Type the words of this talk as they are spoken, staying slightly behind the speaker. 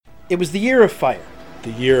It was the year of fire.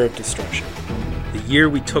 The year of destruction. The year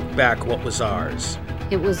we took back what was ours.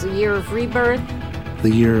 It was the year of rebirth. The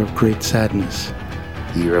year of great sadness.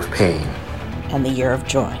 The year of pain. And the year of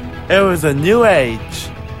joy. It was a new age.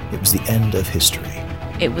 It was the end of history.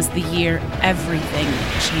 It was the year everything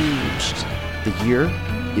changed. The year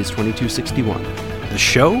is 2261. The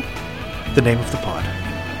show? The name of the pod.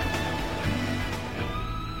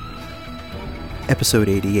 Episode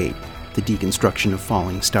 88, The Deconstruction of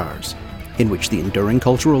Falling Stars, in which the enduring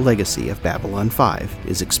cultural legacy of Babylon 5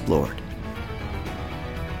 is explored.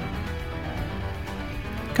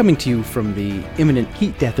 Coming to you from the imminent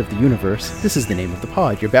heat death of the universe, this is the name of the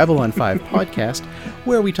pod, your Babylon 5 podcast,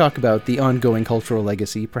 where we talk about the ongoing cultural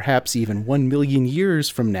legacy, perhaps even 1 million years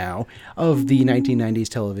from now, of the 1990s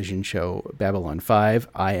television show Babylon 5.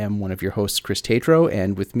 I am one of your hosts, Chris Tatro,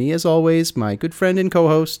 and with me, as always, my good friend and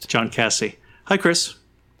co-host, John Cassie. Hi, Chris.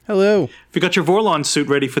 Hello. Have you got your Vorlon suit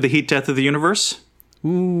ready for the heat death of the universe?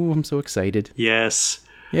 Ooh, I'm so excited. Yes.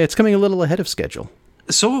 Yeah, it's coming a little ahead of schedule.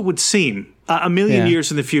 So it would seem. A million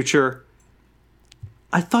years in the future,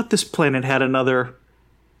 I thought this planet had another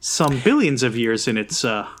some billions of years in its...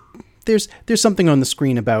 There's something on the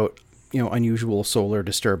screen about, unusual solar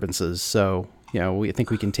disturbances, so, we think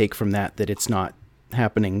we can take from that it's not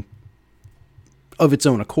happening of its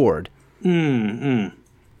own accord.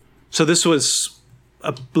 So this was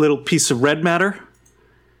a little piece of red matter?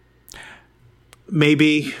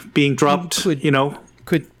 Maybe being dropped,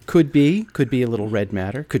 Could be a little red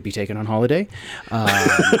matter. Could be taken on holiday.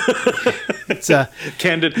 It's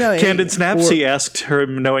candid snaps. He asked her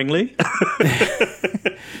knowingly.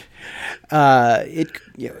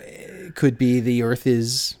 It could be the Earth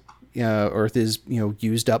is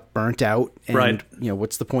used up, burnt out, and right.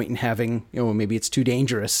 What's the point in having maybe it's too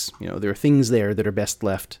dangerous. There are things there that are best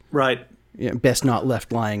left best not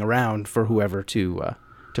left lying around for whoever to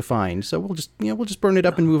find. So we'll just burn it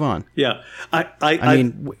up and move on. Yeah. I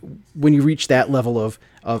mean, when you reach that level of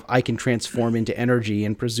I can transform into energy,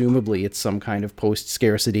 and presumably it's some kind of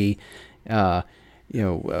post-scarcity, Ian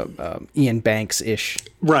Banks-ish,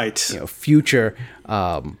 right? Future.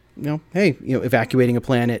 Evacuating a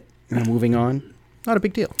planet, moving on, not a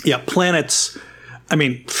big deal. Yeah, planets. I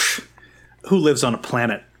mean, who lives on a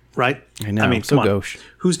planet, right? I know. So gauche.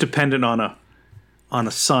 Who's dependent on a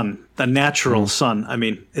sun, the natural sun? I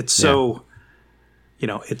mean, it's so,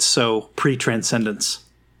 it's so pre-transcendence.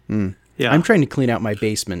 Yeah, I'm trying to clean out my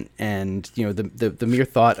basement, and the mere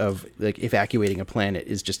thought of like evacuating a planet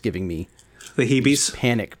is just giving me the heebies,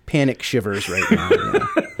 panic shivers right now.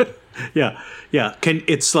 Yeah.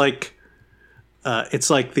 It's like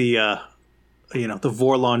the the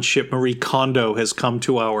Vorlon ship Marie Kondo has come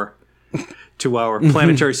to our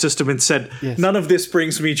planetary system and said, yes. None of this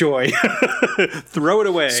brings me joy. Throw it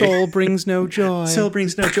away. Soul brings no joy. Soul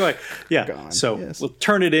brings no joy. Yeah. Gone. So yes. We'll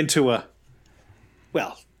turn it into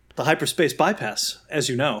the hyperspace bypass, as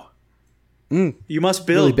you know. You must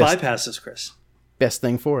build really bypasses, Chris. Best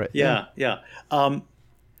thing for it. Yeah.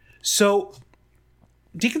 So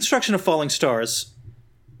Deconstruction of Falling Stars,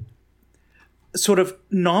 sort of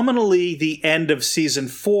nominally the end of season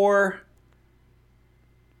 4.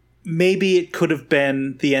 Maybe it could have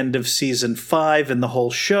been the end of season 5 and the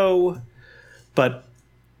whole show, but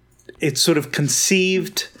it's sort of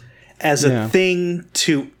conceived as a thing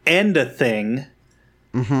to end a thing,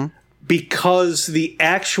 because the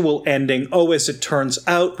actual ending, as it turns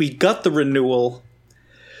out, we got the renewal,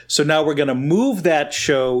 so now we're going to move that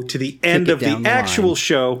show to the end of the actual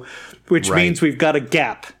show, which means we've got a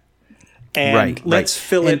gap, and let's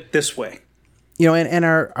fill it this way. And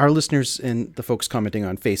our listeners and the folks commenting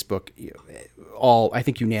on Facebook, all, I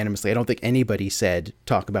think unanimously, I don't think anybody said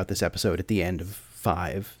talk about this episode at the end of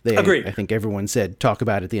 5. Agreed. I think everyone said talk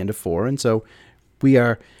about it at the end of 4. And so we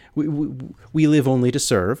live only to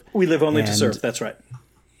serve. We live only to serve. That's right.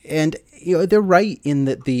 And they're right in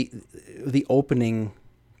that the opening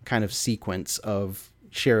kind of sequence of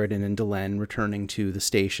Sheridan and Delenn returning to the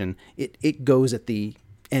station, it goes at the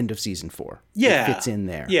end of season 4. Yeah. It fits in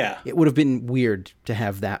there. Yeah. It would have been weird to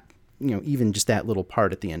have that, even just that little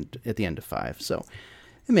part at the end of 5. So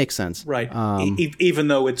it makes sense. Right. Even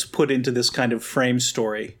though it's put into this kind of frame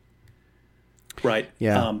story. Right.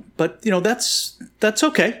 Yeah. But that's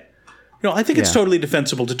okay. I think it's totally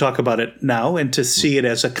defensible to talk about it now and to see it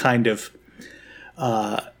as a kind of,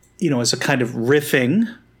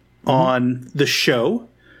 riffing on the show,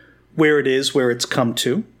 where it's come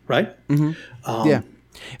to, right?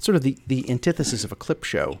 It's sort of the antithesis of a clip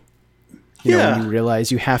show. You know, when you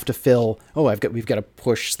realize you have to fill, we've got to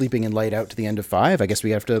push Sleeping in Light out to the end of 5. I guess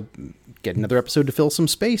we have to get another episode to fill some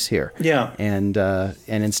space here. Yeah. And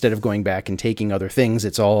instead of going back and taking other things,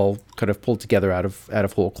 it's all kind of pulled together out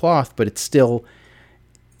of whole cloth, but it's still,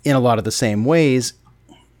 in a lot of the same ways,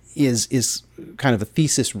 is kind of a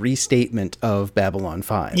thesis restatement of Babylon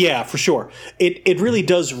 5. Yeah, for sure. It really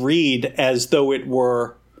does read as though it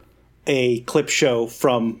were a clip show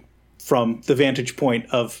from the vantage point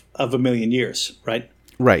of a million years, right?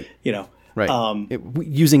 Right. You know. Right.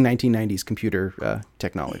 Using 1990s computer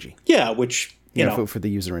technology. Yeah, which, you know. For the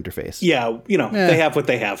user interface. Yeah, you know, they have what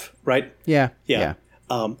they have, right? Yeah.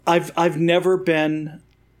 I've never been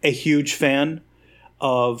a huge fan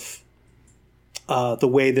of the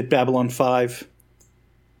way that Babylon 5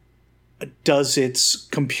 does its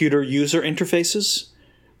computer user interfaces.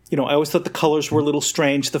 You know, I always thought the colors were a little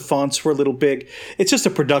strange. The fonts were a little big. It's just a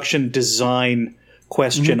production design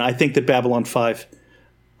question. I think that Babylon 5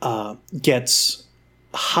 gets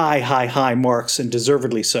high marks, and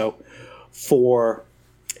deservedly so, for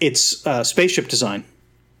its spaceship design.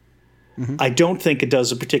 I don't think it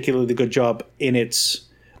does a particularly good job in its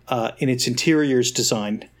interiors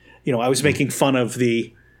design. You know, I was making fun of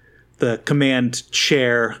the command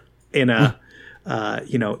chair in a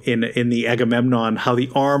in the Agamemnon, how the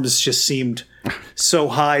arms just seemed so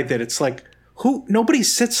high that it's like, nobody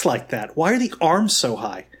sits like that. Why are the arms so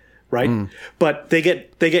high? Right? But they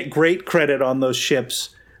get great credit on those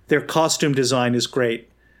ships. Their costume design is great.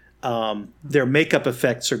 Their makeup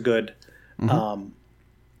effects are good. But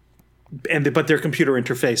their computer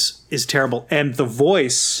interface is terrible. And the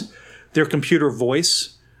voice, their computer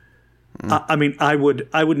voice, I mean, I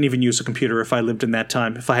wouldn't even use a computer if I lived in that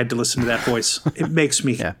time, if I had to listen to that voice. It makes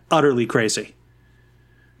me utterly crazy.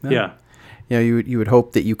 Yeah. Yeah, you would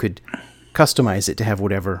hope that you could customize it to have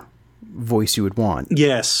whatever voice you would want.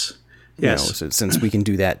 Yes. You know, so since we can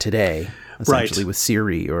do that today, essentially with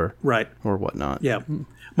Siri or whatnot. Yeah.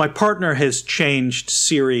 My partner has changed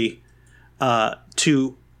Siri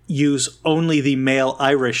to use only the male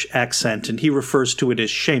Irish accent, and he refers to it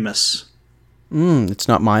as Seamus. It's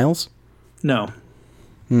not Miles? No.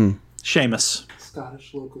 Seamus.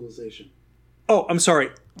 Scottish localization. Oh, I'm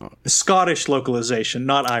sorry. Scottish localization,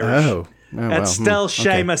 not Irish. Oh That's still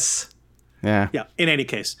Seamus. Okay. Yeah, in any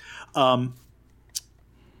case.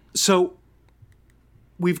 So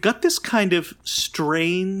we've got this kind of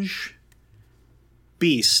strange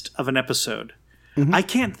beast of an episode. I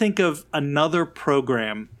can't think of another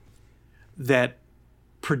program that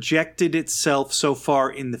projected itself so far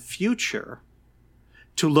in the future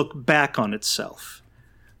to look back on itself.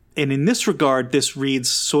 And in this regard, this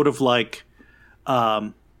reads sort of like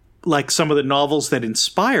some of the novels that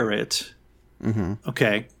inspire it.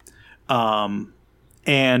 Okay.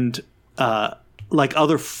 And like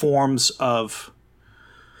other forms of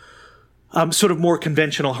sort of more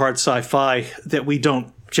conventional hard sci-fi that we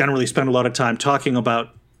don't generally spend a lot of time talking about,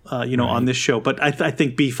 on this show. But I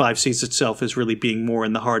think B5 sees itself as really being more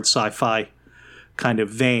in the hard sci-fi kind of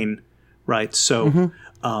vein, right? So,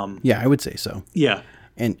 I would say so. Yeah,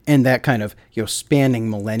 and that kind of spanning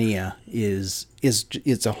millennia is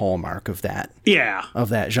a hallmark of that. Yeah, of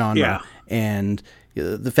that genre. Yeah. And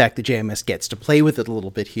the fact that JMS gets to play with it a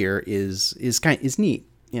little bit here is neat.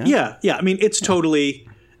 You know? Yeah. I mean, it's totally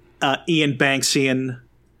Ian Banksian,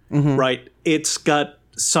 right? It's got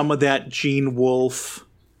some of that Gene Wolfe,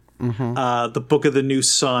 the Book of the New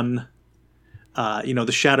Sun,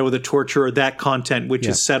 the Shadow of the Torturer, that content, which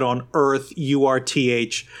is set on Earth,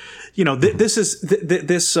 URTH.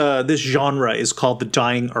 This genre is called the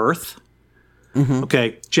Dying Earth.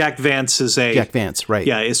 Okay, Jack Vance is right?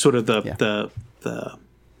 Yeah, is sort of the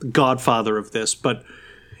godfather of this. But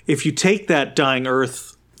if you take that Dying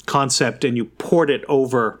Earth concept and you port it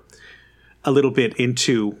over a little bit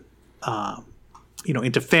into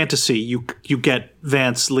into fantasy, you get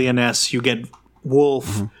Vance, Leoness, you get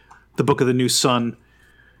Wolfe, the Book of the New Sun.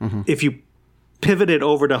 If you pivot it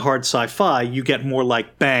over to hard sci-fi, you get more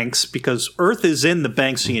like Banks, because Earth is in the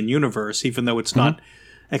Banksian universe, even though it's not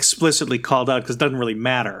explicitly called out, because it doesn't really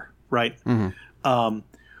matter, right?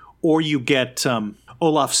 Or you get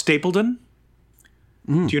Olaf Stapledon.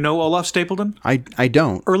 Do you know Olaf Stapledon? I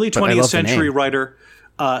don't. Early 20th century writer.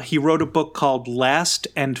 He wrote a book called Last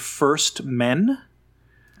and First Men.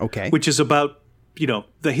 Okay. Which is about,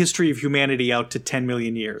 the history of humanity out to 10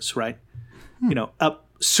 million years, right?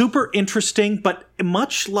 Super interesting, but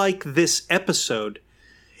much like this episode,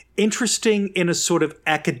 interesting in a sort of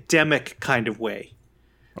academic kind of way.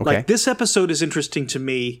 Okay. Like, this episode is interesting to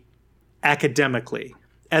me academically.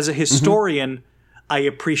 As a historian, I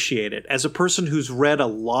appreciate it. As a person who's read a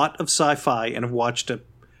lot of sci-fi and have watched a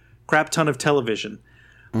crap ton of television.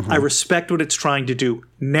 I respect what it's trying to do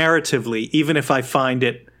narratively, even if I find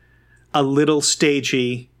it a little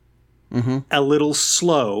stagey, a little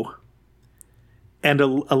slow, and a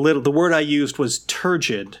little. The word I used was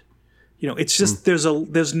turgid. It's just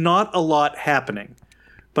there's not a lot happening,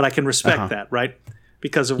 but I can respect that, right?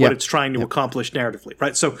 Because of what it's trying to accomplish narratively,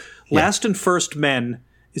 right? So, Last and First Men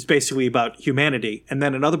is basically about humanity, and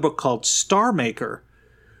then another book called Star Maker,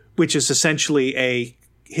 which is essentially a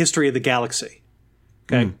history of the galaxy.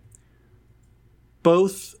 Okay,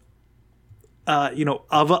 both,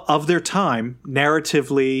 of their time,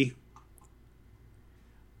 narratively,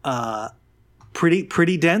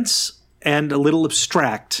 pretty dense and a little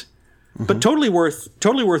abstract, but totally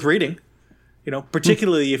worth reading.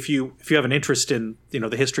 Particularly if you have an interest in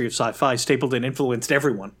the history of sci-fi. Stapleton influenced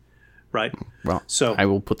everyone, right? Well, so I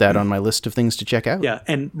will put that on my list of things to check out. Yeah,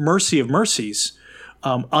 and Mercy of Mercies,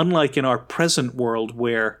 unlike in our present world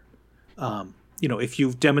where, if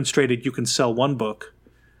you've demonstrated you can sell one book,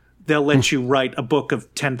 they'll let you write a book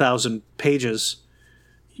of 10,000 pages,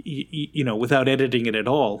 without editing it at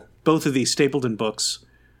all. Both of these Stapleton books,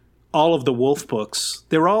 all of the Wolf books,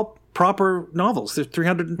 they're all proper novels. They're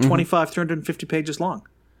 325, 350 pages long.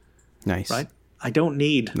 Nice. Right? I don't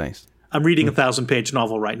need... Nice. I'm reading a 1,000-page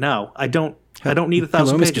novel right now. I don't need 1,000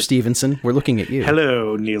 Hello, pages. Mr. Stevenson. We're looking at you.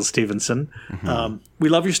 Hello, Neil Stevenson. We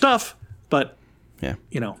love your stuff, but,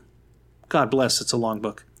 God bless, it's a long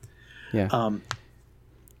book. Yeah.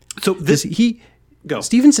 So this... Go.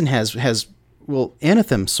 Stevenson has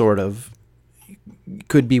Anathem sort of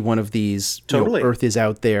could be one of these, Totally. Earth is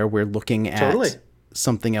out there, we're looking at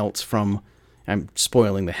something else from... I'm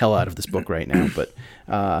spoiling the hell out of this book right now, but...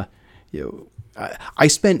 I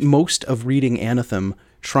spent most of reading Anathem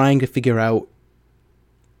trying to figure out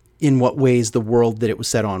in what ways the world that it was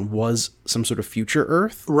set on was some sort of future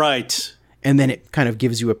Earth. Right. And then it kind of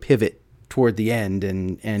gives you a pivot toward the end,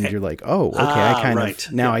 and you're like, oh, okay, I kind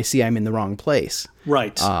of... Now I see I'm in the wrong place.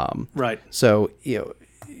 Right. Right. So,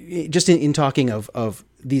 just in talking of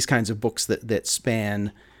these kinds of books that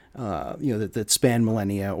span, that span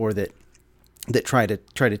millennia, or that try to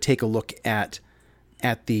take a look at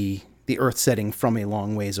the Earth setting from a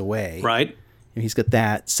long ways away. Right. He's got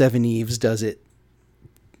that. Seven Eves does it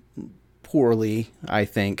poorly, I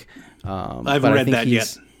think. I haven't read that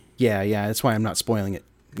yet. Yeah. That's why I'm not spoiling it.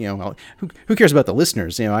 Who cares about the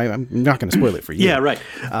listeners? I'm not going to spoil it for you. Yeah, right.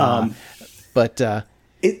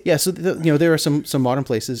 So there are some modern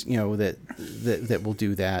places that will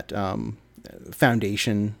do that.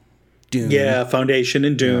 Foundation, Dune. Yeah, Foundation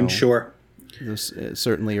and Dune. Sure. Those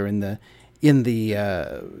certainly are in the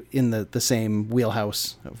same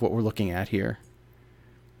wheelhouse of what we're looking at here.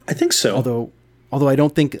 I think so. Although I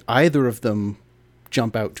don't think either of them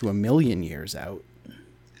jump out to 1,000,000 years out.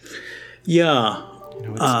 Yeah.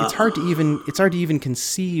 It's hard to even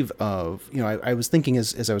conceive of, I was thinking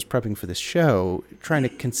as I was prepping for this show, trying to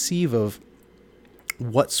conceive of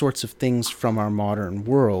what sorts of things from our modern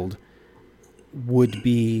world would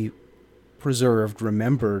be preserved,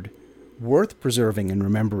 remembered, worth preserving and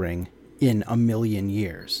remembering in 1,000,000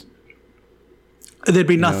 years. There'd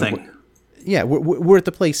be nothing. We're at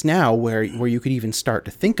the place now where you could even start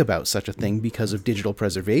to think about such a thing because of digital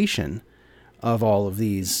preservation of all of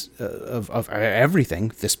these, of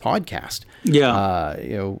everything, this podcast. Yeah.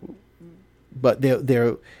 But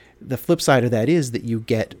the flip side of that is that you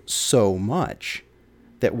get so much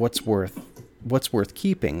that what's worth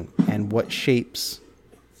keeping, and what shapes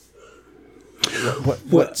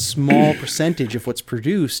what small percentage of what's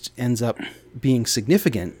produced ends up being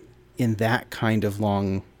significant in that kind of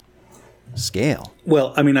long scale.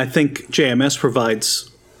 Well, I think JMS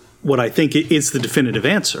provides what I think is the definitive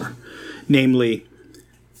answer, namely,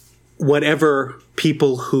 whatever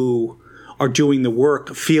people who are doing the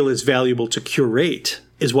work feel is valuable to curate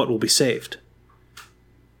is what will be saved.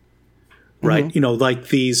 Right? Like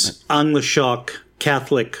these Anglishok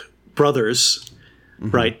Catholic brothers,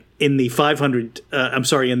 right? In the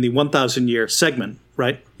 1,000 year segment,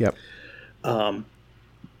 right? Yep.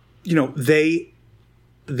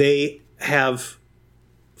 They have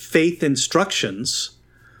faith instructions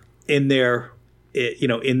in their,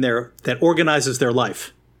 that organizes their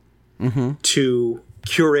life to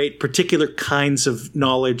curate particular kinds of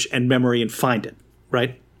knowledge and memory and find it,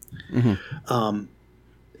 right?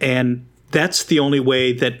 And that's the only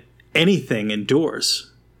way that anything endures.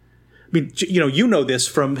 You know this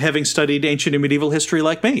from having studied ancient and medieval history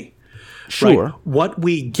like me. Sure. Right? What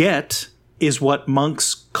we get is what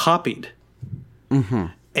monks copied.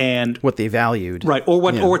 And what they valued. Right. Or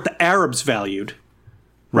what the Arabs valued.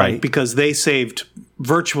 Right. Because they saved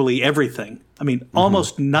virtually everything.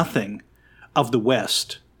 Almost nothing of the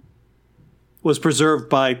West was preserved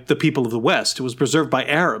by the people of the West. It was preserved by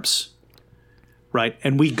Arabs, right?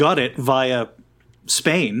 And we got it via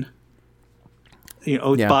Spain,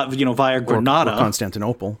 via Granada. Or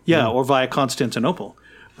Constantinople. Yeah, or via Constantinople,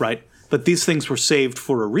 right? But these things were saved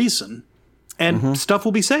for a reason, and stuff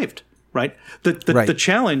will be saved, right? The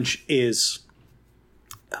challenge is,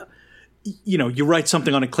 you write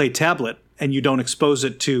something on a clay tablet and you don't expose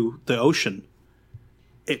it to the ocean.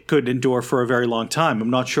 It could endure for a very long time.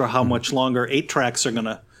 I'm not sure how much longer 8 tracks are going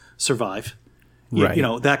to survive. Right.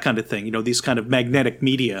 That kind of thing. These kind of magnetic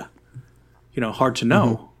media, hard to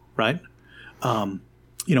know, right?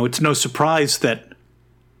 It's no surprise that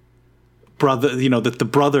that the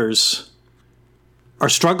brothers are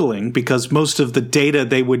struggling because most of the data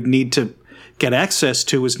they would need to get access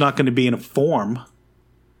to is not going to be in a form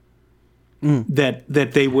that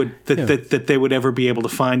they would ever be able to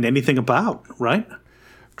find anything about, right?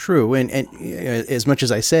 True, and as much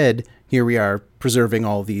as I said, here we are preserving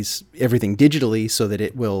everything digitally so that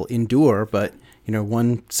it will endure. But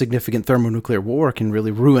one significant thermonuclear war can really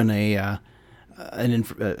ruin a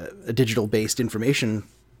digital-based information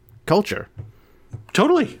culture.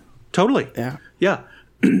 Totally. Yeah.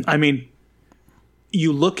 I mean,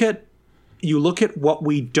 you look at what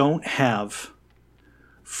we don't have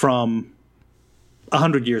from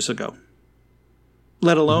 100 years ago,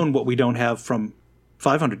 let alone what we don't have from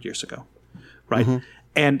 500 years ago, right?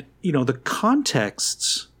 And, the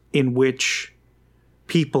contexts in which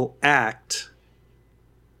people act,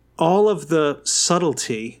 all of the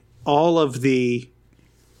subtlety, all of the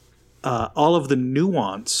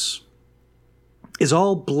nuance is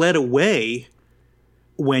all bled away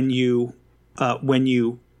when you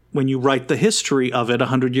write the history of it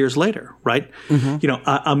 100 years later, right?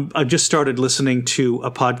 I just started listening to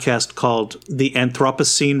a podcast called The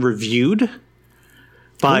Anthropocene Reviewed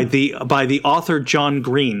by the author John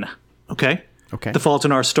Green. Okay. The Fault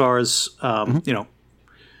in Our Stars.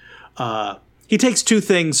 He takes 2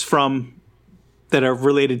 things that are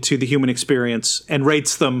related to the human experience and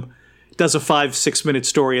rates them, does a 5-6 minute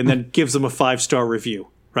story, and then gives them a 5-star review,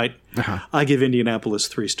 right? I give Indianapolis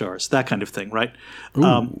 3 stars, that kind of thing, right?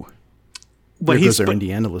 But he's our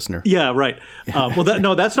Indiana listener. Yeah, right.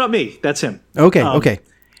 That's not me. That's him. Okay,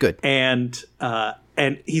 good.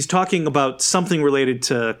 And he's talking about something related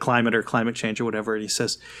to climate or climate change or whatever, and he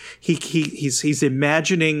says he's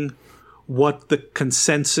imagining what the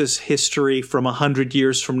consensus history from 100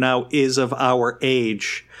 years from now is of our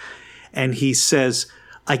age. And he says,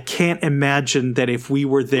 I can't imagine that if we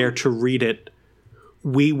were there to read it,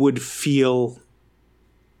 we would feel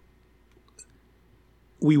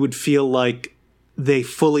like they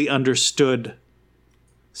fully understood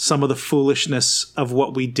some of the foolishness of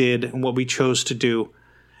what we did and what we chose to do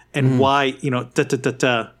and why,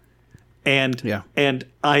 And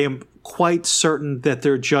I am quite certain that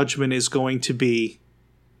their judgment is going to be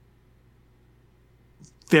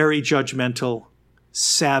very judgmental,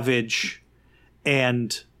 savage,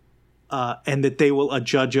 and that they will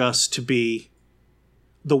adjudge us to be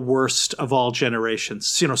the worst of all generations,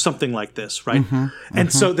 something like this, right?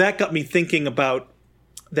 And so that got me thinking about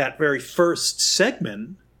that very first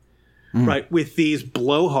segment, right, with these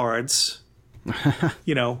blowhards,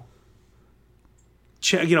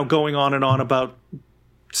 going on and on about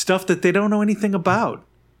stuff that they don't know anything about,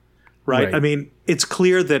 right? I mean, it's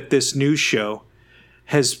clear that this news show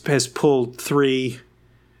has pulled 3,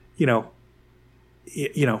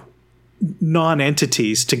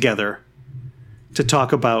 non-entities together to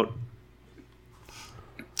talk about,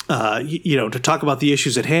 the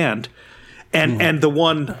issues at hand, and the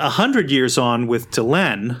one 100 years on with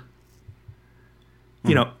Delenn,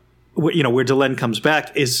 where Delenn comes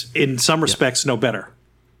back is in some respects no better.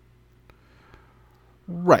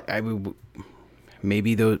 Right. I mean,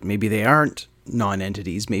 maybe they aren't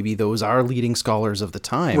non-entities. Maybe those are leading scholars of the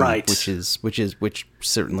time, right? Which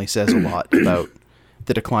certainly says a lot about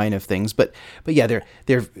the decline of things. But yeah,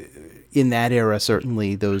 they're in that era.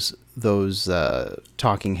 Certainly, those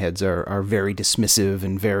talking heads are very dismissive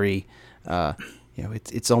and very,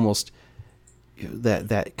 it's almost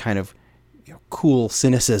that kind of cool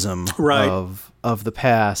cynicism of the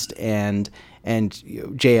past, and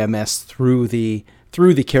JMS through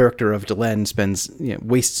the character of Delenn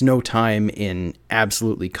wastes no time in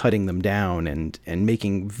absolutely cutting them down and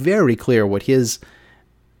making very clear what his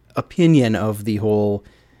opinion of the whole.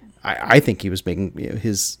 I think he was making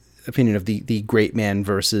his opinion of the great man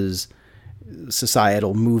versus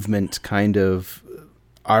societal movement kind of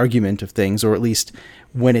argument of things, or at least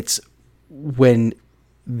when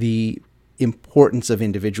the importance of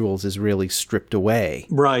individuals is really stripped away.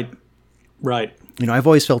 Right. I've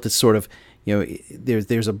always felt it's sort of,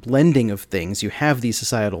 there's a blending of things. You have these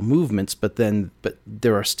societal movements, but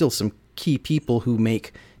there are still some key people who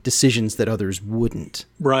make decisions that others wouldn't.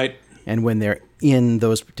 Right. And when they're in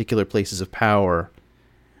those particular places of power,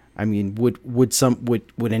 I mean,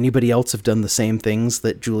 would anybody else have done the same things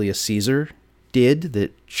that Julius Caesar did,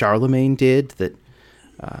 that Charlemagne did, that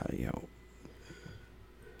I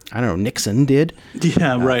don't know, Nixon did?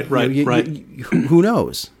 Yeah, right. Who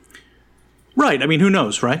knows? Right. I mean, who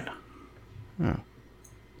knows, right? Oh.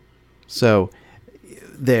 So,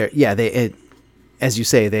 as you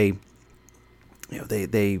say, they're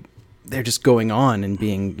just going on and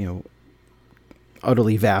being,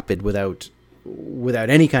 utterly vapid without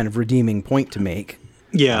any kind of redeeming point to make.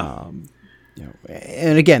 Yeah.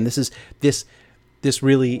 And again, this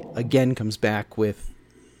really again comes back with,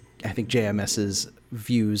 I think, JMS's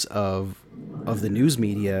views of the news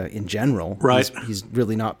media in general. Right. He's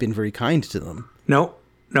really not been very kind to them. No.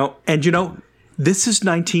 And this is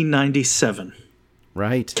 1997.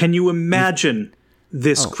 Right. Can you imagine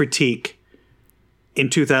this critique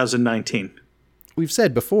in 2019? We've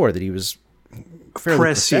said before that he was fairly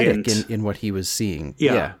prescient pathetic in what he was seeing.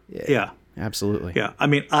 Yeah. Absolutely. Yeah. I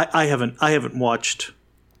mean, I haven't watched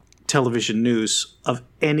television news of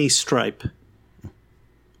any stripe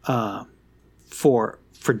for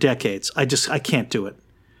decades. I can't do it.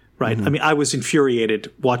 Right. Mm-hmm. I mean, I was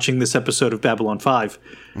infuriated watching this episode of Babylon 5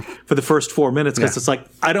 for the first 4 minutes because it's like,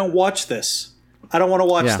 I don't watch this. I don't want to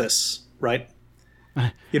watch this. Right.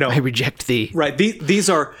 I reject thee. Right. These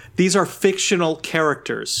are fictional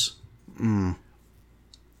characters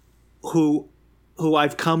who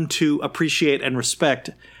I've come to appreciate and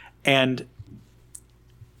respect, and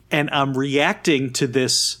I'm reacting to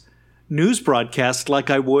this news broadcast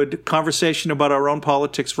like I would conversation about our own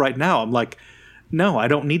politics right now. I'm like, no, I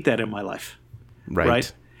don't need that in my life.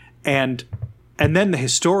 Right. And then the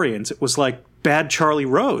historians, it was like bad Charlie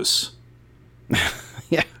Rose.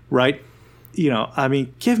 Yeah. Right. I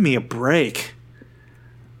mean, give me a break.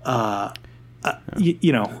 One,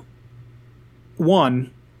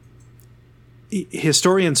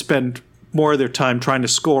 historians spend more of their time trying to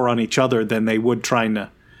score on each other than they would trying to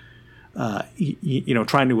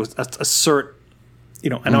assert,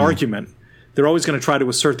 an argument. They're always going to try to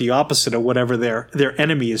assert the opposite of whatever their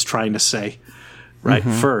enemy is trying to say, right?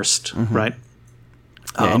 First, right?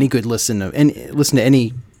 Yeah, any good listen to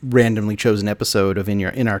any randomly chosen episode of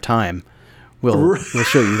In Our Time. We'll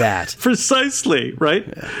show you that. Precisely, right?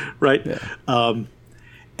 Yeah. Right. Yeah.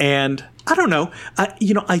 And I don't know.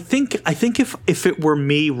 I think if it were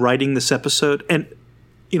me writing this episode, and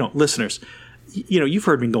listeners, you've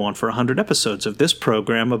heard me go on for 100 episodes of this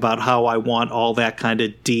program about how I want all that kind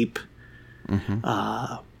of deep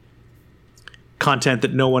content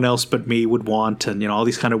that no one else but me would want, and all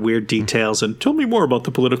these kind of weird details. And tell me more about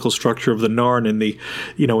the political structure of the Narn in the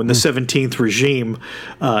in the 17th regime,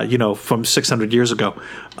 from 600 years ago.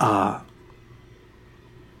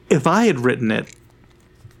 If I had written it,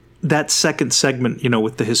 that second segment,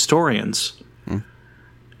 with the historians,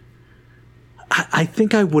 I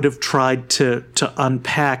think I would have tried to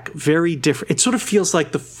unpack very different. It sort of feels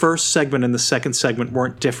like the first segment and the second segment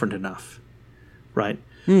weren't different enough, right?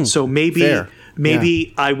 So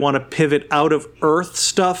maybe I want to pivot out of Earth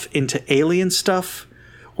stuff into alien stuff,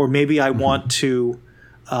 or maybe I want to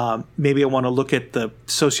look at the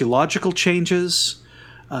sociological changes,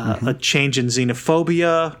 a change in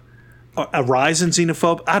xenophobia, a rise in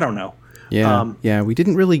xenophobia. I don't know. Yeah, we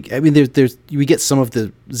didn't really. I mean, we get some of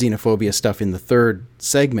the xenophobia stuff in the third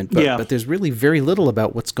segment, but there's really very little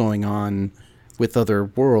about what's going on with other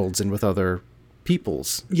worlds and with other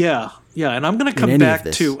peoples. Yeah, and I'm going to come back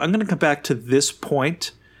to this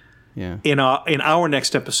point. Yeah. In our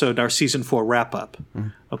next episode, our season 4 wrap up.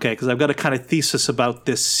 Okay, because I've got a kind of thesis about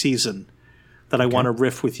this season that I want to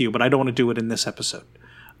riff with you, but I don't want to do it in this episode.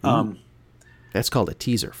 That's called a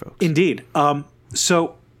teaser, folks. Indeed.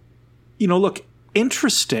 So, look,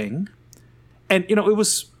 interesting. And, it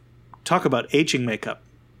was talk about aging makeup.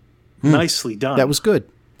 Nicely done. That was good.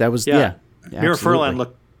 That was, yeah. Mira Furlan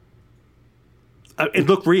looked, it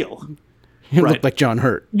looked real. It looked like John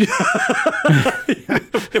Hurt.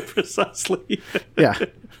 Precisely. Yeah.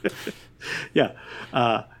 Yeah.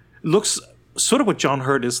 Looks sort of what John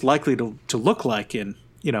Hurt is likely to look like in,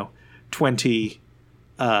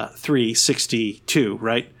 2362,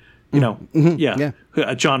 right?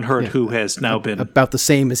 John Hurt, who has now been about the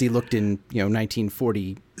same as he looked in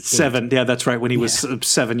 1947. Yeah, that's right, when he was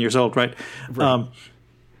 7 years old, right?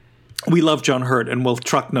 We love John Hurt, and we'll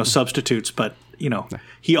truck no substitutes, but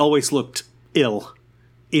he always looked ill,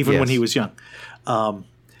 even when he was young.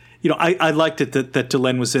 I liked it that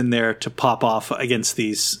Delenn was in there to pop off against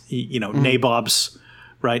these, nabobs,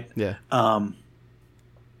 right? Yeah.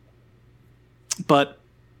 But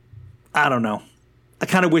I don't know. I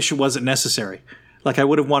kind of wish it wasn't necessary. Like, I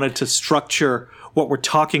would have wanted to structure what we're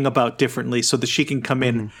talking about differently so that she can come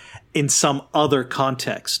in some other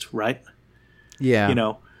context, right?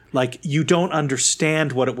 Yeah. Like, you don't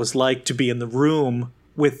understand what it was like to be in the room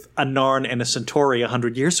with a Narn and a Centauri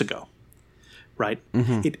 100 years ago, right?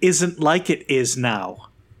 Mm-hmm. It isn't like it is now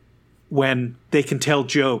when they can tell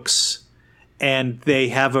jokes and they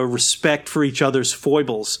have a respect for each other's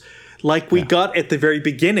foibles. Like we got at the very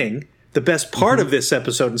beginning, the best part of this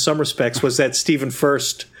episode in some respects was that Stephen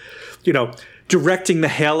Furst, directing the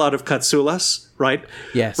hell out of Katsulas, right?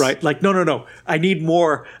 Yes. Right? Like, no. I need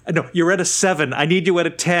more. No, you're at a 7. I need you at a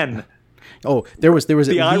 10. Oh, there was at least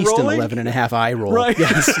an rolling? 11.5 eye roll. Right.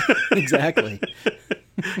 Yes, exactly.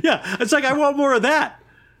 Yeah, it's like, I want more of that,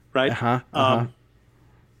 right?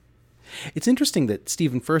 It's interesting that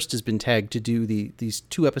Stephen Furst has been tagged to do these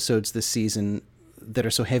 2 episodes this season that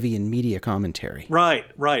are so heavy in media commentary. Right.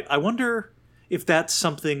 I wonder if that's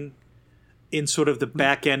something in sort of the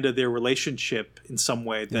back end of their relationship in some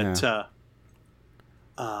way that...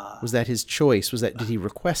 was that his choice? Did he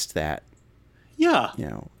request that? Yeah.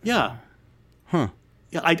 Yeah. Huh.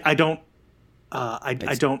 Yeah, I don't... I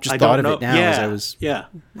don't thought of know. it now as I was... Yeah.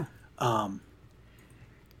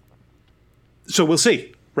 So we'll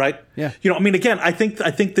see, right? Yeah. Again, I think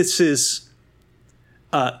this is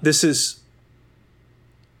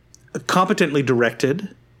competently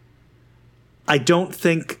directed. I don't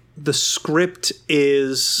think the script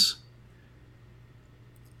is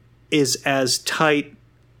as tight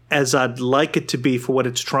as I'd like it to be for what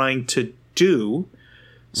it's trying to do.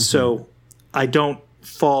 Mm-hmm. So I don't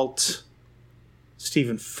fault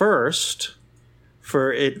Stephen Furst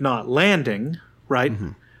for it not landing, right?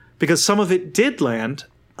 Mm-hmm. Because some of it did land,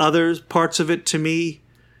 other parts of it to me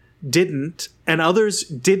didn't, and others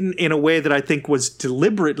didn't in a way that I think was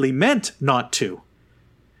deliberately meant not to,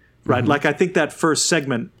 right? Mm-hmm. Like, I think that first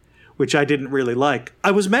segment, which I didn't really like,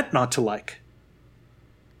 I was meant not to like,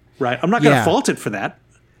 right? I'm not going to fault it for that.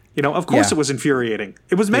 Of course it was infuriating.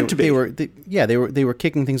 It was meant to be. They were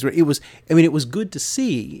kicking things. It was good to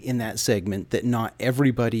see in that segment that not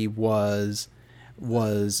everybody was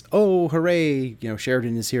oh, hooray,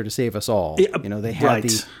 Sheridan is here to save us all. They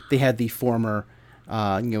had the former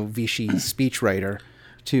Vichy speechwriter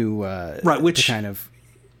to kind of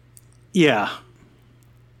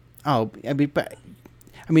look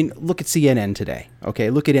at CNN today. Okay,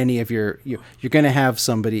 look at any of you're going to have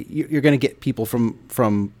somebody. You're going to get people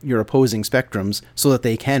from your opposing spectrums so that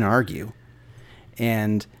they can argue.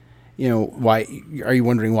 And why are you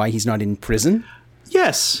wondering why he's not in prison?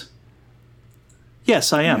 Yes,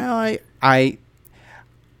 I am. Well, I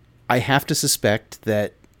have to suspect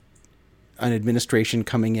that an administration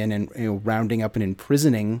coming in and rounding up and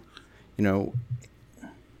imprisoning,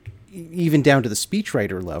 even down to the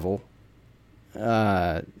speechwriter level,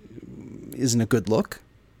 isn't a good look.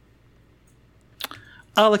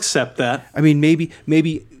 I'll accept that. I mean,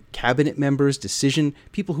 maybe cabinet members,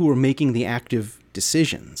 people who are making the active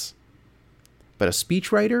decisions. But a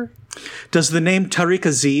speechwriter? Does the name Tariq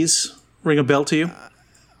Aziz ring a bell to you?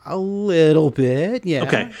 A little bit, yeah.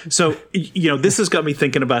 Okay, so, this has got me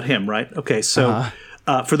thinking about him, right? Okay, so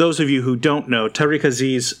for those of you who don't know, Tariq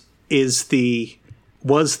Aziz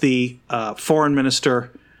was the foreign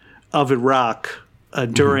minister of Iraq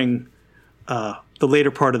during the later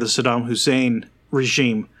part of the Saddam Hussein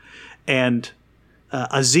regime. And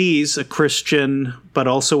Aziz, a Christian but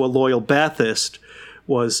also a loyal Ba'athist,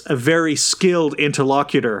 was a very skilled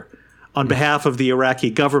interlocutor on behalf of the Iraqi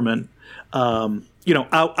government,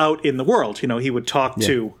 out in the world. He would talk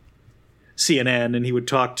to CNN and he would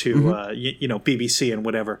talk to BBC and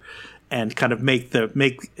whatever, and kind of make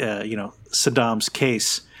Saddam's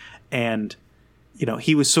case. And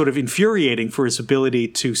he was sort of infuriating for his ability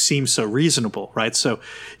to seem so reasonable, right? So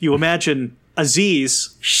you imagine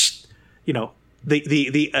Aziz,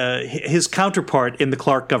 his counterpart in the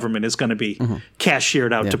Clark government is going to be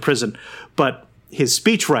cashiered out to prison, but his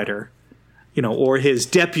speechwriter, or his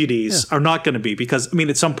deputies are not going to be, because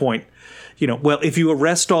at some point, if you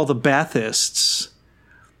arrest all the Baathists,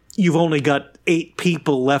 you've only got 8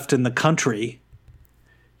 people left in the country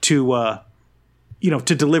to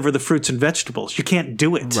deliver the fruits and vegetables. You can't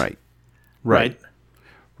do it. Right.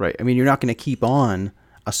 I mean, you're not going to keep on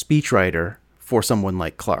a speechwriter for someone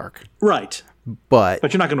like Clark. Right. But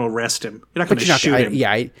you're not going to arrest him. You're not going to shoot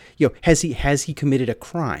him. Has he committed a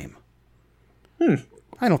crime?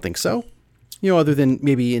 I don't think so. Other than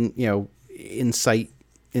maybe incite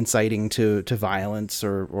inciting to violence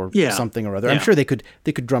or Yeah. something or other. Yeah. I'm sure they could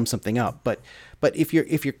drum something up, but if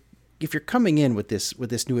you're coming in with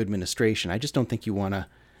this new administration, I just don't think you want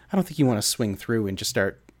to swing through and just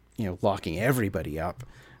start, locking everybody up.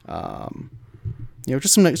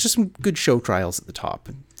 Just some good show trials at the top.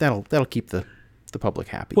 That'll keep the public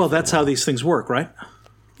happy. Well, that's how these things work, right?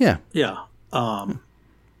 Yeah. Yeah. We'll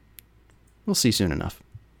see soon enough.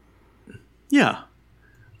 Yeah.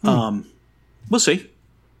 We'll see.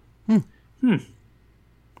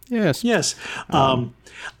 Yes. Yes.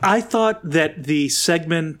 I thought that the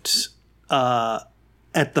segment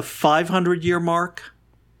at the 500-year mark,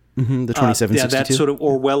 The 2762. that sort of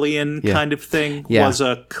Orwellian Yeah. kind of thing, Yeah. was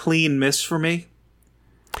a clean miss for me.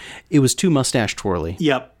 It was too mustache twirly.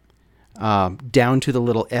 Yep. Down to the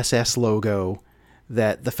little SS logo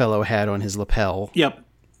that the fellow had on his lapel. Yep.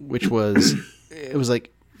 Which was, it was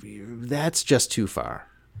like, that's just too far.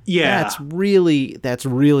 Yeah. That's really,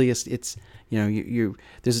 it's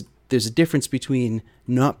there's a difference between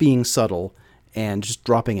not being subtle and just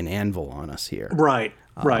dropping an anvil on us here. Right.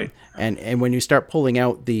 Right. And when you start pulling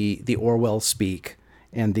out the Orwell speak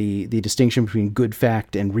and the distinction between good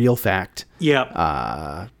fact and real fact.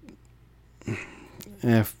 Yeah.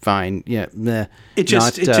 Fine. Yeah. Meh. It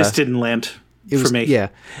just didn't land for me. Yeah.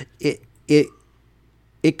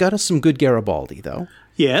 It got us some good Garibaldi though.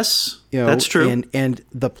 Yes. That's true. And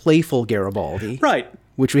the playful Garibaldi. Right.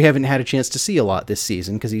 Which we haven't had a chance to see a lot this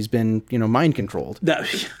season because he's been, mind controlled.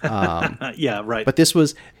 Yeah, right. But this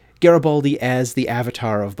was Garibaldi as the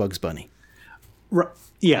avatar of Bugs Bunny.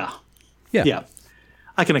 Yeah. Yeah. Yeah.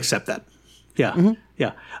 I can accept that. Yeah.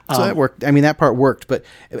 Yeah. So that worked. I mean, that part worked, but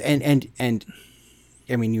and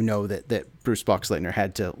I mean, that Bruce Boxleitner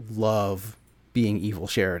had to love being evil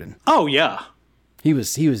Sheridan. Oh yeah. He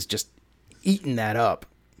was just eating that up.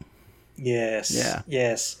 Yes. Yeah.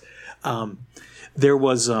 Yes. There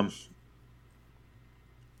was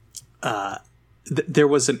there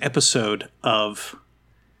was an episode of,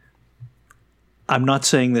 I'm not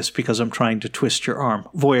saying this because I'm trying to twist your arm,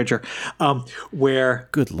 Voyager, where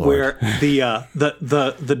Good Lord. where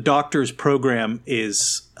the doctor's program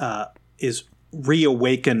is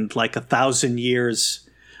reawakened like 1,000 years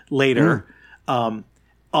later, on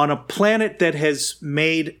a planet that has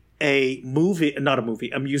made a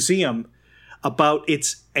museum about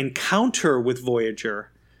its encounter with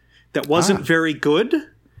Voyager that wasn't very good.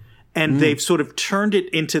 And they've sort of turned it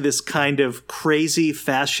into this kind of crazy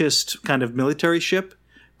fascist kind of military ship,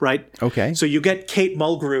 right? Okay. So you get Kate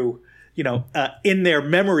Mulgrew, in their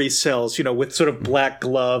memory cells, with sort of black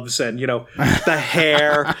gloves and, the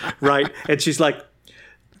hair, right? And she's like,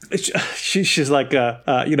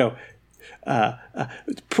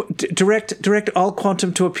 direct all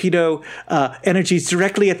quantum torpedo energies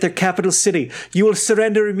directly at their capital city. You will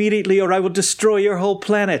surrender immediately or I will destroy your whole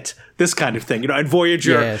planet. This kind of thing, and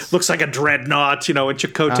Voyager looks like a dreadnought, and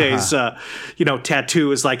Chakotay's,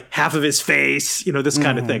 tattoo is like half of his face, this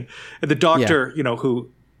kind of thing. And the doctor, who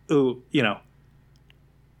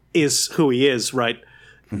is who he is, right?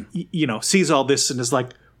 Sees all this and is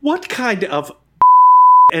like, what kind of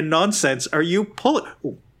and nonsense are you pulling?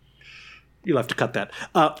 Ooh. You'll have to cut that.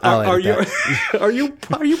 Are you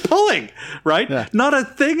pulling? Right? Yeah. Not a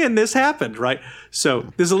thing in this happened. Right? So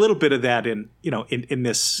there's a little bit of that in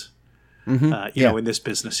this, in this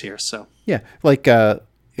business here. So yeah, like kind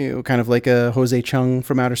of like a Jose Chung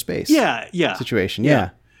from Outer Space. Yeah. Situation. Yeah.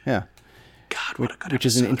 God, what a good which episode.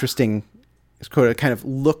 is an interesting kind of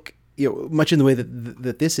look. Much in the way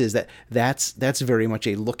that this is that's very much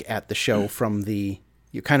a look at the show from the.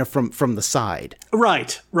 You kind of from the side.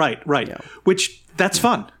 Right. Yeah. Which that's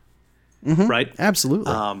fun. Right?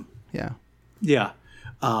 Absolutely. Yeah.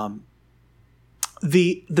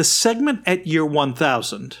 The segment at year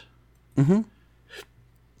 1000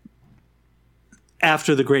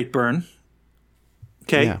 after the Great Burn.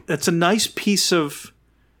 Okay. Yeah. That's a nice piece of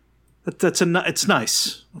it's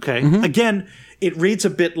nice. Okay. Again, it reads a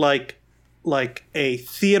bit like a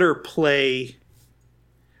theater play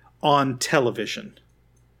on television.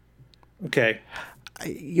 Okay.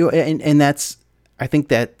 And that's, I think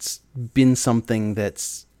that's been something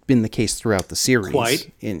that's been the case throughout the series.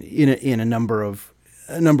 Quite. In a number of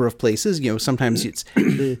places. Sometimes it's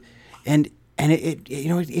and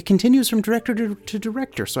it continues from director to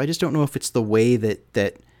director. So I just don't know if it's the way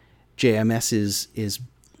that JMS is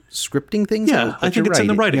scripting things. Yeah, I think it's in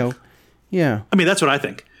the writing. Yeah. I mean, that's what I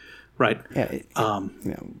think. Right. Yeah.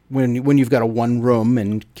 When you've got a one room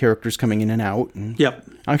and characters coming in and out. And yep.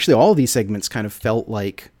 Actually, all of these segments kind of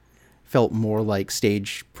felt more like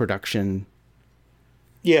stage production.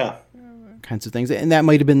 Yeah. Kinds of things, and that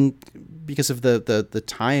might have been because of the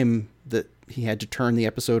time that he had to turn the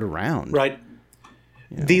episode around. Right.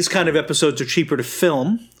 These kind of episodes are cheaper to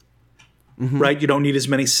film. Right. You don't need as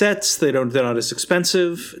many sets. They're not as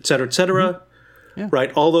expensive, et cetera, et cetera. Yeah.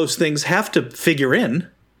 Right. All those things have to figure in.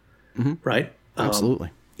 Right.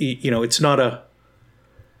 Absolutely. It's not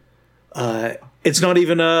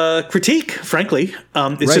even a critique, frankly.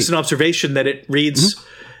 It's just an observation that it reads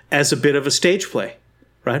as a bit of a stage play.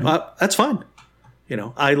 Right. That's fine.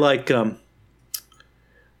 I like.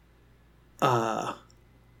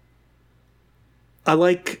 I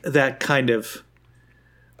like that kind of,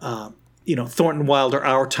 Thornton Wilder,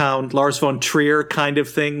 Our Town, Lars von Trier kind of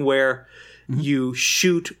thing where you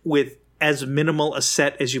shoot with as minimal a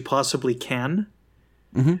set as you possibly can.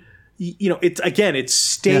 It's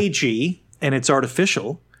stagey and it's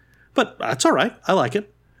artificial, but that's all right. I like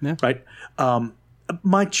it. Yeah. Right.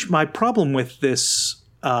 My problem with this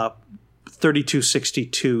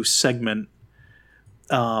 3262 segment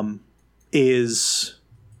is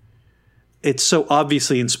it's so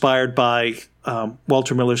obviously inspired by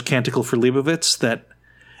Walter Miller's Canticle for Leibowitz that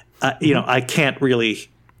I can't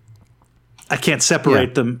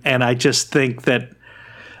separate them, and I just think that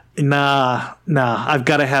I've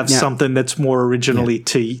got to have something that's more originally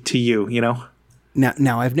to you.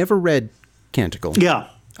 Now I've never read Canticle. Yeah.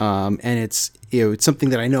 And it's it's something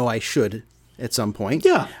that I know I should at some point.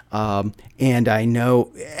 Yeah. And I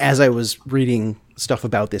know as I was reading stuff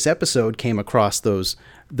about this episode, came across that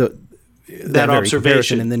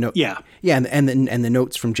observation in the note. Yeah. And the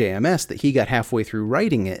notes from JMS that he got halfway through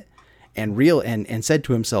writing it and said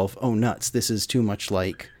to himself, "Oh nuts, this is too much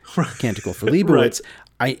like Canticle for Leibowitz."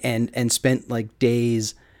 Right. And spent like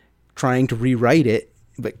days trying to rewrite it,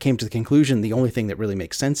 but came to the conclusion the only thing that really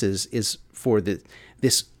makes sense is for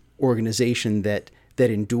this organization that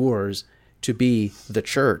endures to be the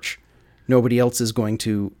church. Nobody else is going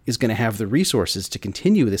to have the resources to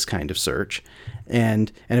continue this kind of search,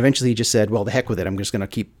 and eventually he just said, "Well, the heck with it. I'm just going to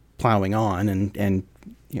keep plowing on and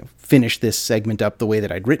finish this segment up the way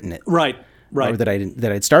that I'd written it, right, or that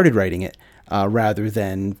I'd started writing it, rather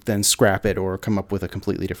than scrap it or come up with a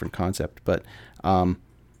completely different concept." But so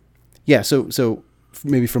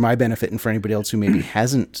maybe for my benefit and for anybody else who maybe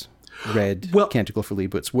hasn't read Canticle for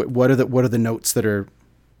Leibowitz, what are the notes that are?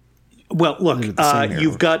 Well, look,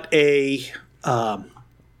 you've got a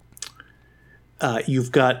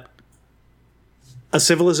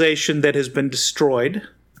civilization that has been destroyed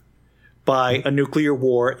by a nuclear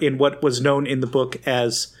war in what was known in the book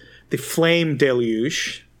as the Flame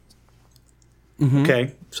Deluge.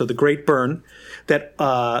 Okay, so the Great Burn. That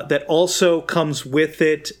also comes with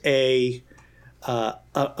it a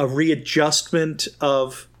readjustment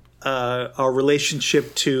of our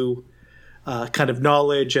relationship to kind of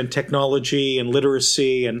knowledge and technology and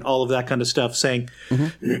literacy and all of that kind of stuff, saying,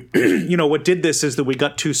 what did this is that we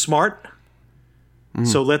got too smart.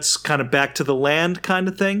 So let's kind of back to the land kind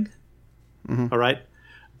of thing. All right.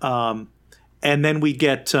 And then we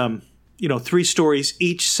get, 3 stories,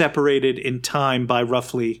 each separated in time by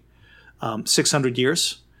roughly 600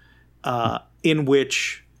 years, in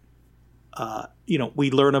which,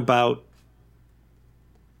 we learn about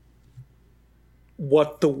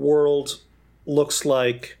what the world looks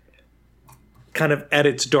like kind of at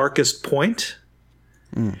its darkest point,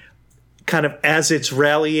 kind of as it's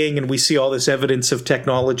rallying and we see all this evidence of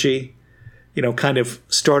technology, kind of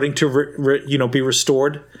starting to, be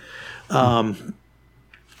restored, while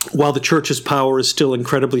the church's power is still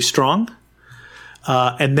incredibly strong.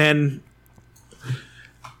 And then,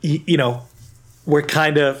 we're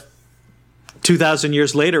kind of 2,000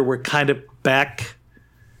 years later, we're kind of back,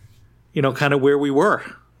 kind of where we were.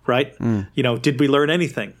 Right? Did we learn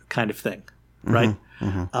anything kind of thing, right?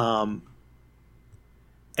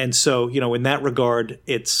 And so, in that regard,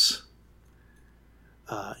 it's,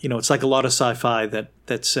 it's like a lot of sci-fi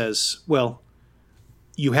that says, well,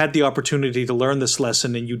 you had the opportunity to learn this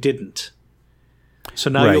lesson and you didn't. So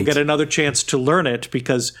now you'll get another chance to learn it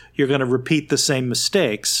because you're going to repeat the same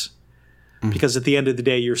mistakes because at the end of the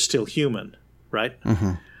day, you're still human, right?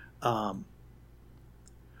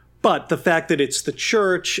 But the fact that it's the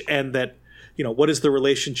church and that, what is the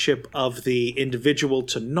relationship of the individual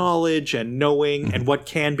to knowledge and knowing and what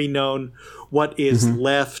can be known, what is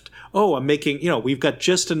left. Oh, I'm making, we've got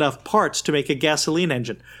just enough parts to make a gasoline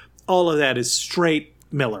engine. All of that is straight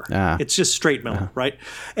Miller. It's just straight Miller, right?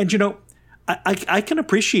 And, I can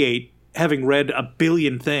appreciate, having read a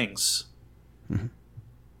billion things,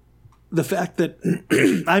 the fact that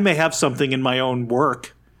I may have something in my own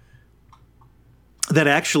work that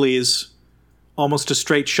actually is almost a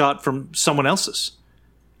straight shot from someone else's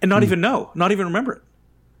and not even remember it.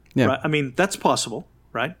 Yeah. Right? I mean, that's possible,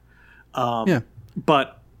 right?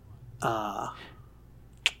 But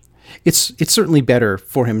it's certainly better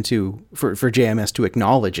for him for JMS to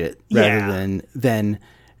acknowledge it rather than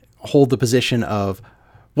hold the position of,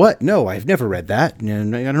 what? No, I've never read that. I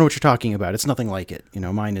don't know what you're talking about. It's nothing like it.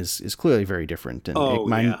 Mine is clearly very different. And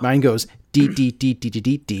mine goes deet, deet, deet, deet,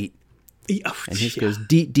 deet, deet. And his goes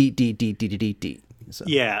deet, deet, deet, deet, deet, deet, deet. So.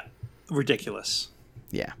 Yeah. Ridiculous.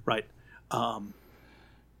 Yeah. Right.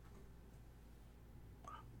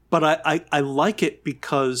 But I like it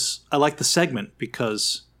because I like the segment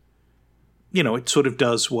because, it sort of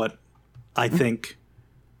does what I think,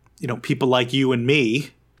 people like you and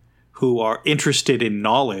me who are interested in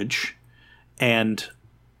knowledge and,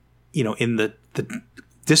 in the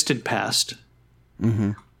distant past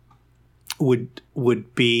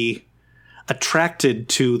would be attracted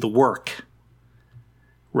to the work.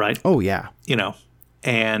 Right. Oh, yeah.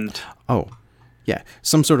 And. Oh, yeah.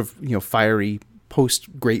 Some sort of, fiery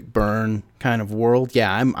post Great Burn kind of world.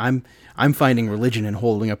 Yeah, I'm finding religion and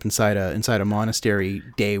holding up inside a monastery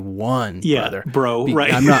day one. Yeah, brother. Bro.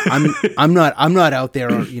 Right. I'm not out there,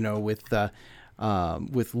 with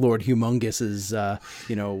Lord Humongous's,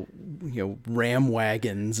 ram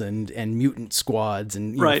wagons and mutant squads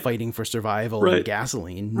and fighting for survival and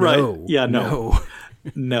gasoline. No. Right. Yeah. No.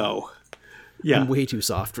 No. Yeah. I'm way too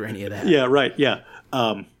soft for any of that. Yeah. Right. Yeah.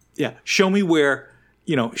 Show me where.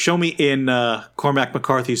 Show me in Cormac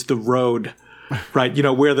McCarthy's The Road, right?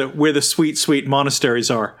 Where the sweet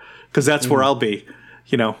monasteries are, because that's where I'll be.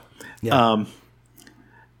 Yeah.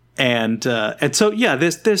 And so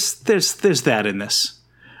there's that in this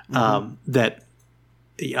that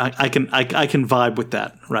I can vibe with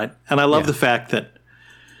that, right? And I love the fact that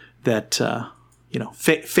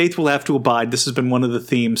faith will have to abide. This has been one of the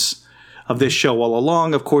themes of this show all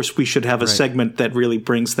along. Of course, we should have a segment that really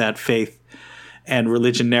brings that faith and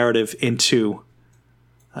religion narrative into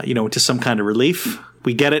some kind of relief.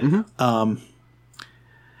 We get it.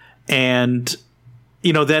 And,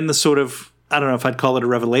 then the sort of, I don't know if I'd call it a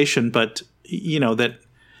revelation, but, that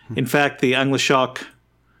in fact the Anglishok,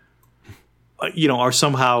 are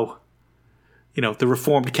somehow, the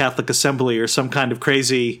Reformed Catholic Assembly or some kind of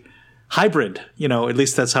crazy hybrid, at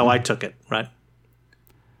least that's how I took it, right?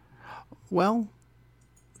 Well,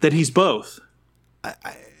 that he's both.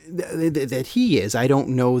 That he is. I don't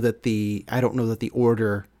know that the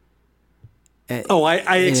order.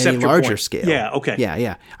 I accept your larger point. Scale. Yeah. Okay.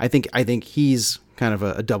 Yeah. I think he's kind of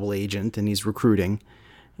a double agent, and he's recruiting,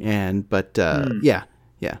 but yeah.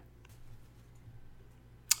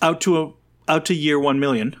 Out to year 1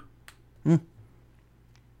 million.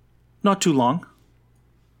 Not too long.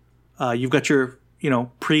 You've got your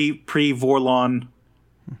pre Vorlon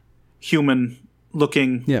human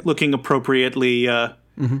looking appropriately. Of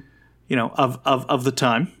the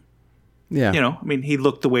time. Yeah. He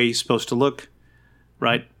looked the way he's supposed to look,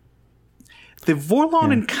 right? The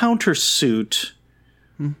Vorlon encounter suit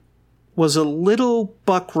was a little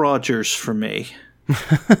Buck Rogers for me.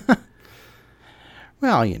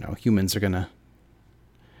 Well, humans are gonna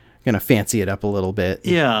fancy it up a little bit.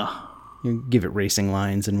 Yeah. Give it racing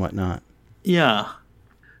lines and whatnot. Yeah.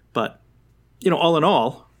 But, all in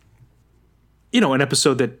all, an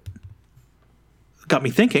episode that got me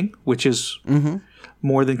thinking, which is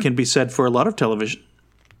more than can be said for a lot of television.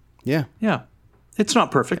 Yeah. Yeah. It's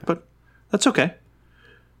not perfect, but that's okay.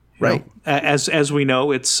 Right. As we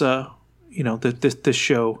know, it's, this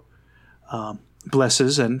show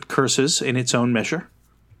blesses and curses in its own measure.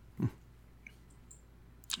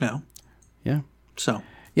 No. Yeah. So.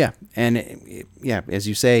 Yeah. And, as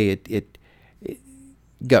you say, it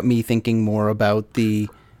got me thinking more about the,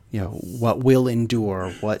 what will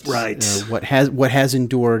endure, what has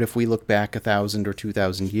endured if we look back 1,000 or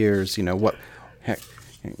 2,000 years,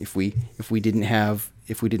 if we didn't have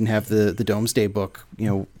the Domesday Book,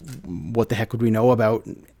 what the heck would we know about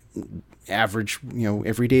average,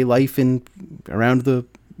 everyday life in around the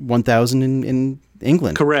 1,000 in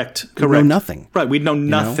England? Correct. We know nothing. Right. We know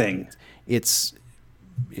nothing. It's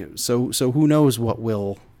so who knows what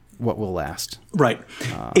will last? Right.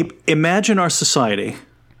 Imagine our society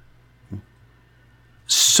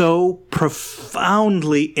so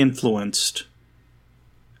profoundly influenced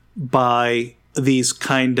by these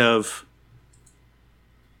kind of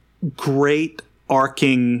great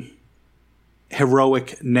arcing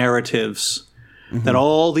heroic narratives that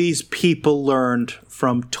all these people learned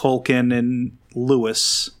from Tolkien and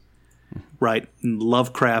Lewis, right? And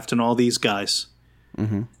Lovecraft and all these guys.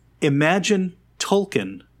 Imagine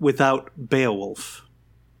Tolkien without Beowulf.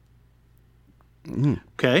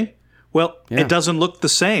 Okay? Well, it doesn't look the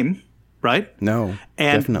same, right? No.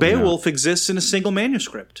 And Beowulf exists in a single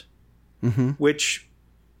manuscript, which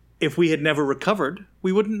if we had never recovered,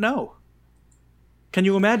 we wouldn't know. Can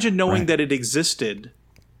you imagine knowing that it existed,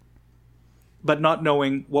 but not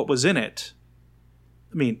knowing what was in it?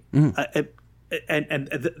 I mean,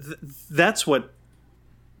 that's what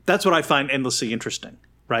I find endlessly interesting,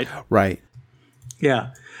 right? Right.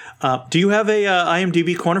 Yeah. Do you have a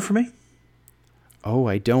IMDb corner for me? Oh,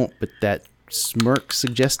 I don't, but that smirk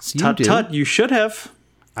suggests you do. Tut, you should have.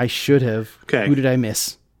 I should have. Okay. Who did I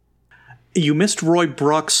miss? You missed Roy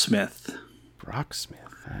Brocksmith. Brocksmith.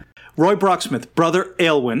 Roy Brocksmith, brother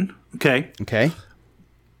Aylwin. Okay. Okay.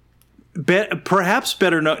 Perhaps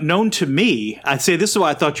better known to me. I'd say this is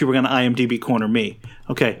why I thought you were going to IMDb corner me.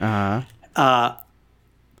 Okay.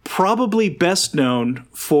 Probably best known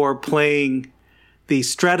for playing the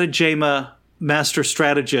Stratagema Master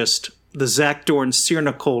Strategist, the Zach Dorn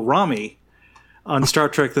Cyrnacol Rami on Star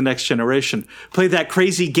Trek The Next Generation. Played that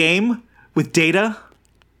crazy game with Data.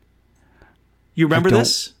 You remember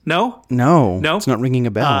this? No? No. It's not ringing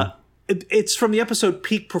a bell. It's from the episode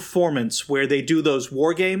Peak Performance, where they do those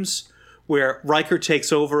war games where Riker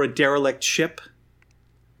takes over a derelict ship.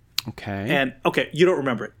 Okay. And, you don't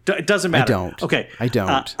remember it. It doesn't matter. I don't. Okay. I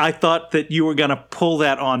don't. I thought that you were going to pull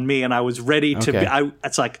that on me, and I was ready to be.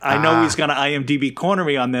 It's like, I know he's going to IMDb corner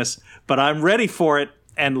me on this, but I'm ready for it,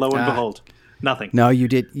 and lo and behold, nothing. No, you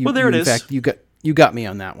did. There it is. In fact, you got me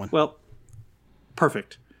on that one. Well,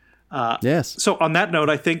 perfect. Yes. So on that note,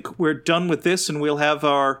 I think we're done with this, and we'll have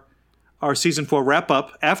our season 4 wrap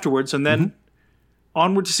up afterwards, and then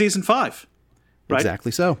onward to season 5. Right?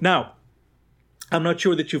 Exactly so. Now, I'm not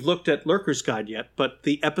sure that you've looked at Lurker's Guide yet, but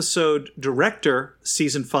the episode director,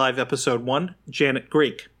 season 5, episode 1, Janet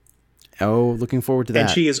Greek. Oh, looking forward to that. And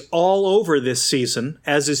she is all over this season,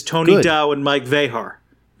 as is Tony Dow and Mike Vehar.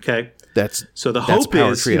 Okay. So the hope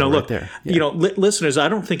is, look, there. Yeah. Listeners, I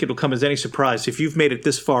don't think it'll come as any surprise if you've made it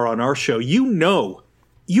this far on our show. You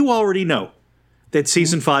already know that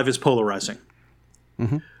season 5 is polarizing.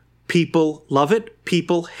 Mm-hmm. People love it.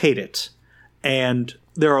 People hate it. And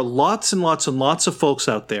there are lots and lots and lots of folks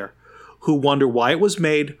out there who wonder why it was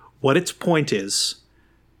made, what its point is.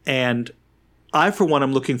 And I, for one,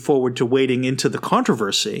 am looking forward to wading into the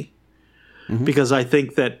controversy because I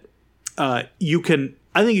think that you can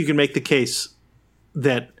make the case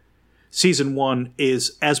that season 1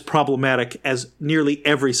 is as problematic as nearly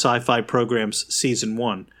every sci-fi program's season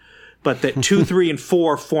 1, but that 2, 3, and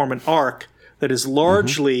 4 form an arc that is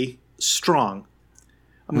largely strong.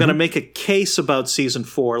 I'm going to make a case about season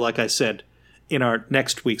 4, like I said, in our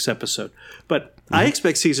next week's episode. But I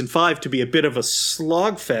expect season 5 to be a bit of a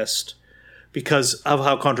slogfest because of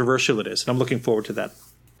how controversial it is. And I'm looking forward to that.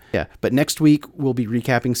 Yeah, but next week we'll be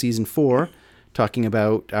recapping season 4, talking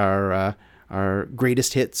about our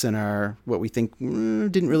greatest hits and our what we think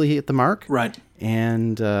didn't really hit the mark. Right.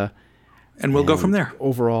 And we'll go from there.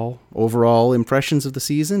 Overall impressions of the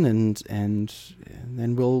season, and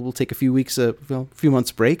then we'll take a few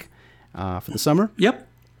months break for the summer. Yep.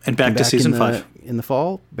 And back to season 5 in the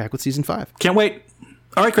fall. Back with season 5. Can't wait.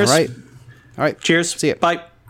 All right, Chris. All right. Cheers. See ya. Bye.